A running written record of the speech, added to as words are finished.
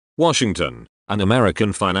Washington. An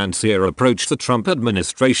American financier approached the Trump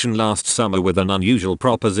administration last summer with an unusual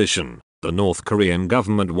proposition. The North Korean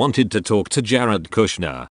government wanted to talk to Jared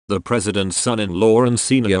Kushner, the president's son-in-law and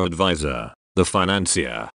senior advisor. The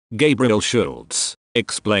financier, Gabriel Schultz,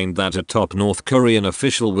 explained that a top North Korean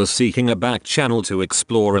official was seeking a back channel to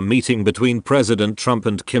explore a meeting between President Trump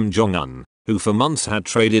and Kim Jong-un, who for months had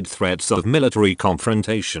traded threats of military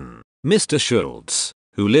confrontation. Mr. Schultz,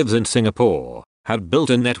 who lives in Singapore, had built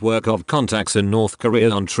a network of contacts in North Korea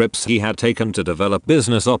on trips he had taken to develop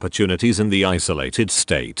business opportunities in the isolated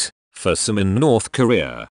state. For some in North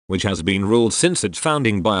Korea, which has been ruled since its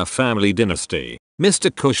founding by a family dynasty, Mr.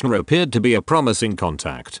 Kushner appeared to be a promising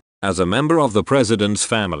contact. As a member of the president's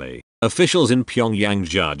family, officials in Pyongyang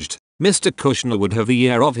judged, Mr. Kushner would have the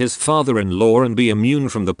air of his father-in-law and be immune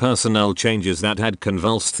from the personnel changes that had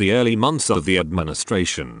convulsed the early months of the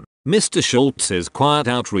administration. Mr. Schultz's quiet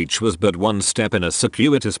outreach was but one step in a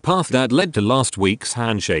circuitous path that led to last week's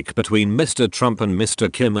handshake between Mr. Trump and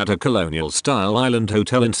Mr. Kim at a colonial-style island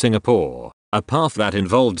hotel in Singapore, a path that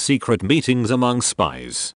involved secret meetings among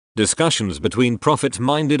spies, discussions between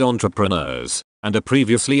profit-minded entrepreneurs, and a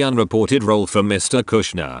previously unreported role for Mr.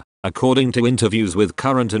 Kushner, according to interviews with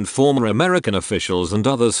current and former American officials and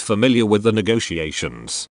others familiar with the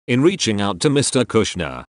negotiations. In reaching out to Mr.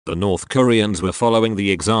 Kushner, the North Koreans were following the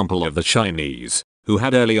example of the Chinese, who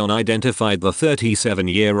had early on identified the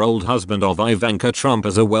 37-year-old husband of Ivanka Trump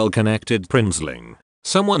as a well-connected princeling,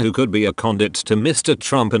 someone who could be a conduit to Mr.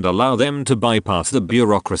 Trump and allow them to bypass the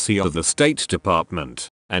bureaucracy of the State Department.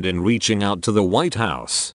 And in reaching out to the White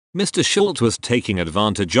House, Mr. Schultz was taking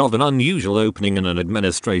advantage of an unusual opening in an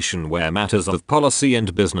administration where matters of policy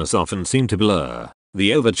and business often seem to blur.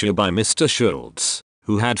 The overture by Mr. Schultz,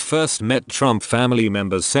 who had first met Trump family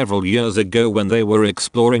members several years ago when they were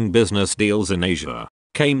exploring business deals in Asia,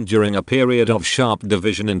 came during a period of sharp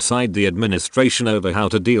division inside the administration over how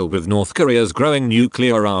to deal with North Korea's growing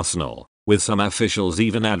nuclear arsenal, with some officials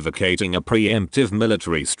even advocating a preemptive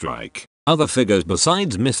military strike. Other figures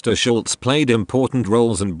besides Mr. Schultz played important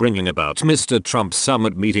roles in bringing about Mr. Trump's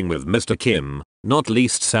summit meeting with Mr. Kim, not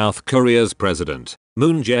least South Korea's President,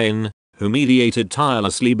 Moon Jae-in, who mediated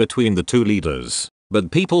tirelessly between the two leaders.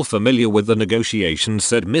 But people familiar with the negotiations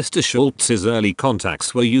said Mr. Schultz's early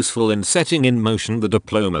contacts were useful in setting in motion the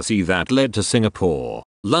diplomacy that led to Singapore.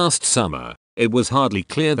 Last summer, it was hardly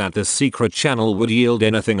clear that this secret channel would yield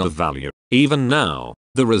anything of value. Even now,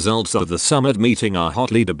 the results of the summit meeting are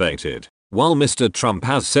hotly debated. While Mr. Trump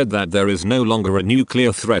has said that there is no longer a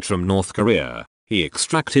nuclear threat from North Korea, he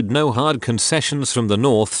extracted no hard concessions from the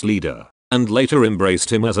North's leader, and later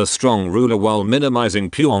embraced him as a strong ruler while minimizing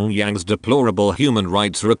Pyongyang's deplorable human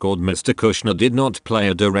rights record. Mr. Kushner did not play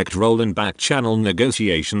a direct role in back-channel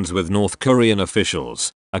negotiations with North Korean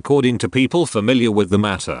officials, according to people familiar with the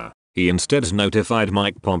matter. He instead notified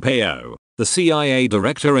Mike Pompeo, the CIA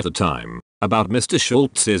director at the time, about Mr.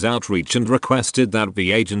 Schultz's outreach and requested that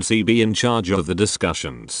the agency be in charge of the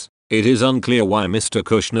discussions. It is unclear why Mr.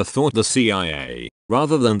 Kushner thought the CIA,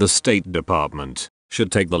 rather than the State Department,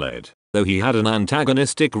 should take the lead, though he had an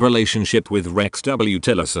antagonistic relationship with Rex W.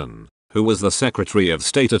 Tillerson, who was the Secretary of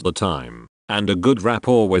State at the time, and a good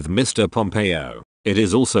rapport with Mr. Pompeo. It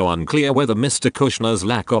is also unclear whether Mr. Kushner's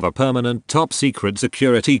lack of a permanent top-secret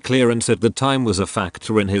security clearance at the time was a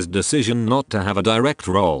factor in his decision not to have a direct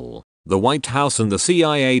role. The White House and the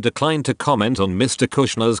CIA declined to comment on Mr.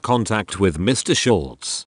 Kushner's contact with Mr.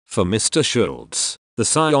 Schultz. For Mr. Schultz, the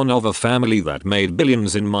scion of a family that made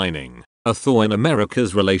billions in mining, a thaw in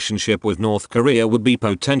America's relationship with North Korea would be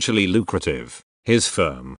potentially lucrative. His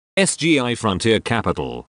firm, SGI Frontier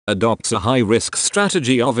Capital, adopts a high-risk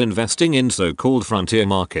strategy of investing in so-called frontier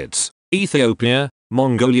markets, Ethiopia,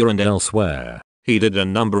 Mongolia and elsewhere. He did a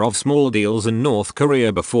number of small deals in North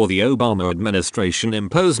Korea before the Obama administration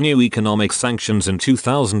imposed new economic sanctions in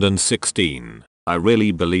 2016. I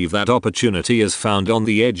really believe that opportunity is found on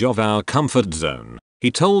the edge of our comfort zone, he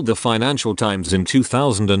told the Financial Times in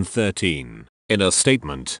 2013. In a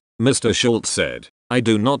statement, Mr. Schultz said, "I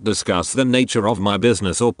do not discuss the nature of my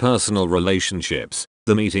business or personal relationships."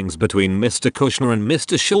 The meetings between Mr. Kushner and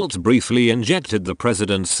Mr. Schultz briefly injected the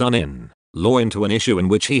president's son-in-law into an issue in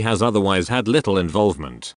which he has otherwise had little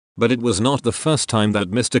involvement. But it was not the first time that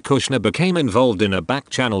Mr. Kushner became involved in a back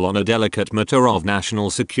channel on a delicate matter of national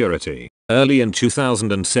security. Early in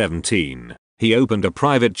 2017, he opened a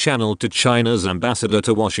private channel to China's ambassador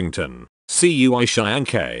to Washington, Cui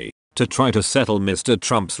Xiangke, to try to settle Mr.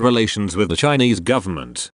 Trump's relations with the Chinese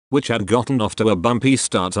government, which had gotten off to a bumpy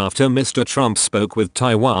start after Mr. Trump spoke with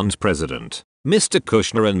Taiwan's president. Mr.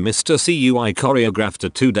 Kushner and Mr. Cui choreographed a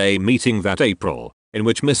two-day meeting that April, in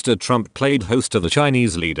which Mr. Trump played host to the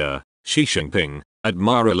Chinese leader, Xi Jinping, at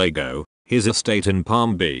Mar-a-Lago, his estate in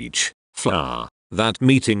Palm Beach, Florida. That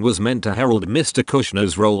meeting was meant to herald Mr.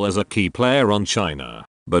 Kushner's role as a key player on China,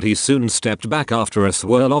 but he soon stepped back after a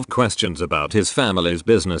swirl of questions about his family's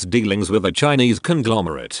business dealings with a Chinese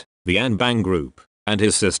conglomerate, the Anbang Group, and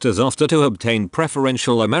his sister's offer to obtain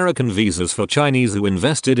preferential American visas for Chinese who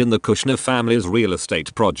invested in the Kushner family's real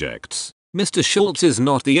estate projects. Mr. Schultz is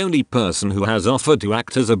not the only person who has offered to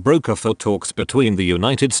act as a broker for talks between the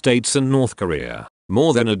United States and North Korea.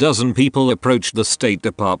 More than a dozen people approached the State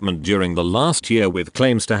Department during the last year with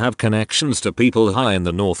claims to have connections to people high in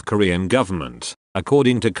the North Korean government,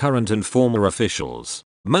 according to current and former officials.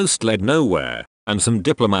 Most led nowhere, and some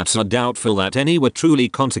diplomats are doubtful that any were truly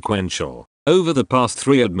consequential. Over the past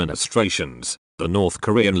 3 administrations, the North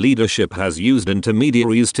Korean leadership has used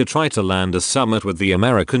intermediaries to try to land a summit with the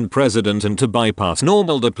American president and to bypass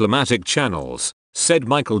normal diplomatic channels, said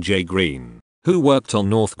Michael J. Green, who worked on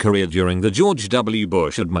North Korea during the George W.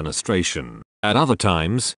 Bush administration. At other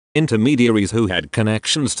times, intermediaries who had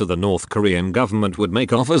connections to the North Korean government would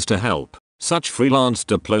make offers to help. Such freelance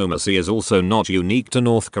diplomacy is also not unique to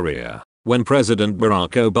North Korea. When President Barack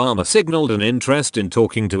Obama signaled an interest in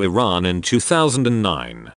talking to Iran in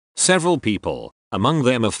 2009, several people, among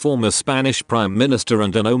them a former Spanish prime minister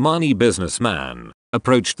and an Omani businessman,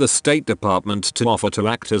 approached the State Department to offer to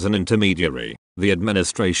act as an intermediary. The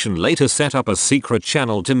administration later set up a secret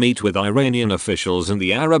channel to meet with Iranian officials in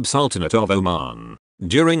the Arab Sultanate of Oman.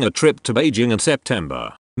 During a trip to Beijing in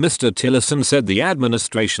September, Mr. Tillerson said the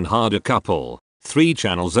administration had a couple, 3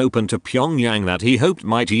 channels open to Pyongyang that he hoped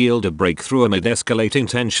might yield a breakthrough amid escalating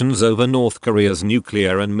tensions over North Korea's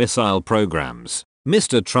nuclear and missile programs.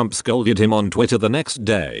 Mr. Trump scolded him on Twitter the next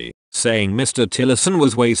day, saying Mr. Tillerson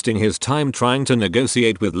was wasting his time trying to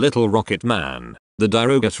negotiate with Little Rocket Man, the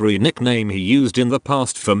derogatory nickname he used in the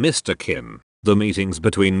past for Mr. Kim. The meetings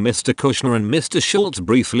between Mr. Kushner and Mr. Schultz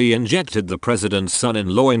briefly injected the president's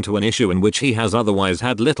son-in-law into an issue in which he has otherwise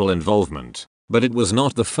had little involvement. But it was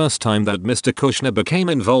not the first time that Mr. Kushner became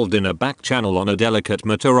involved in a back channel on a delicate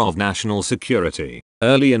matter of national security.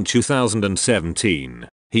 Early in 2017,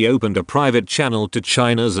 he opened a private channel to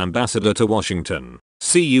China's ambassador to Washington,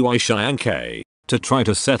 Cui Xiangke, to try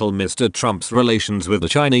to settle Mr. Trump's relations with the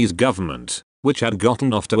Chinese government, which had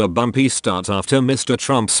gotten off to a bumpy start after Mr.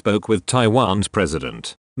 Trump spoke with Taiwan's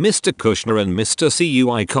president. Mr. Kushner and Mr.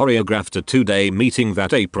 Cui choreographed a 2-day meeting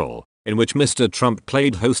that April, in which Mr. Trump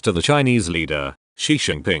played host to the Chinese leader, Xi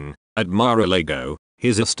Jinping, at Mar-a-Lago,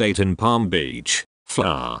 his estate in Palm Beach,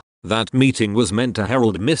 Florida. That meeting was meant to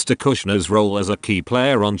herald Mr. Kushner's role as a key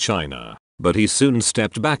player on China, but he soon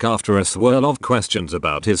stepped back after a swirl of questions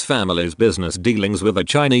about his family's business dealings with a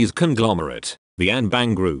Chinese conglomerate, the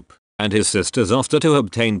Anbang Group, and his sister's offer to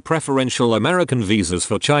obtain preferential American visas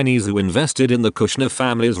for Chinese who invested in the Kushner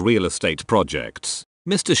family's real estate projects.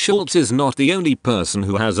 Mr. Schultz is not the only person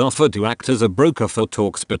who has offered to act as a broker for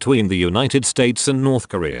talks between the United States and North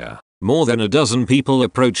Korea. More than a dozen people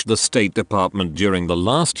approached the State Department during the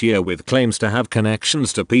last year with claims to have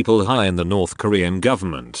connections to people high in the North Korean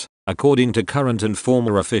government, according to current and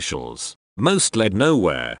former officials. Most led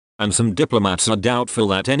nowhere, and some diplomats are doubtful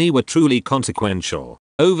that any were truly consequential.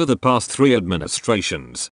 Over the past 3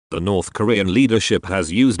 administrations, the North Korean leadership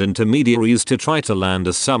has used intermediaries to try to land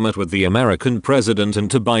a summit with the American president and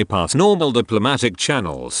to bypass normal diplomatic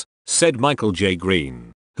channels, said Michael J.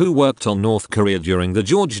 Green, who worked on North Korea during the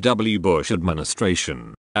George W. Bush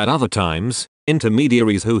administration. At other times,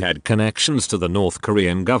 intermediaries who had connections to the North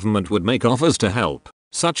Korean government would make offers to help.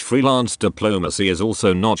 Such freelance diplomacy is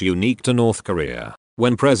also not unique to North Korea.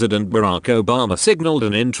 When President Barack Obama signaled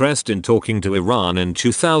an interest in talking to Iran in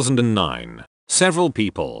 2009, several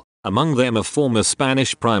people, among them a former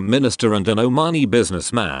Spanish prime minister and an Omani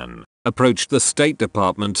businessman, approached the State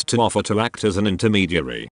Department to offer to act as an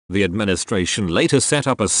intermediary. The administration later set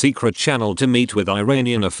up a secret channel to meet with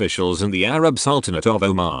Iranian officials in the Arab Sultanate of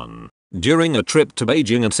Oman. During a trip to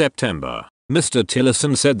Beijing in September, Mr.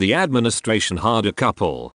 Tillerson said the administration had a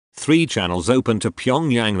couple, 3 channels open to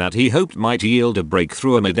Pyongyang that he hoped might yield a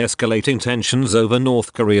breakthrough amid escalating tensions over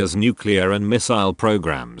North Korea's nuclear and missile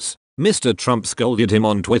programs. Mr. Trump scolded him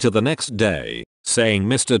on Twitter the next day, saying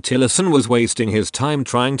Mr. Tillerson was wasting his time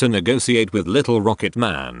trying to negotiate with Little Rocket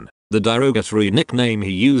Man, the derogatory nickname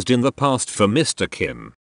he used in the past for Mr. Kim.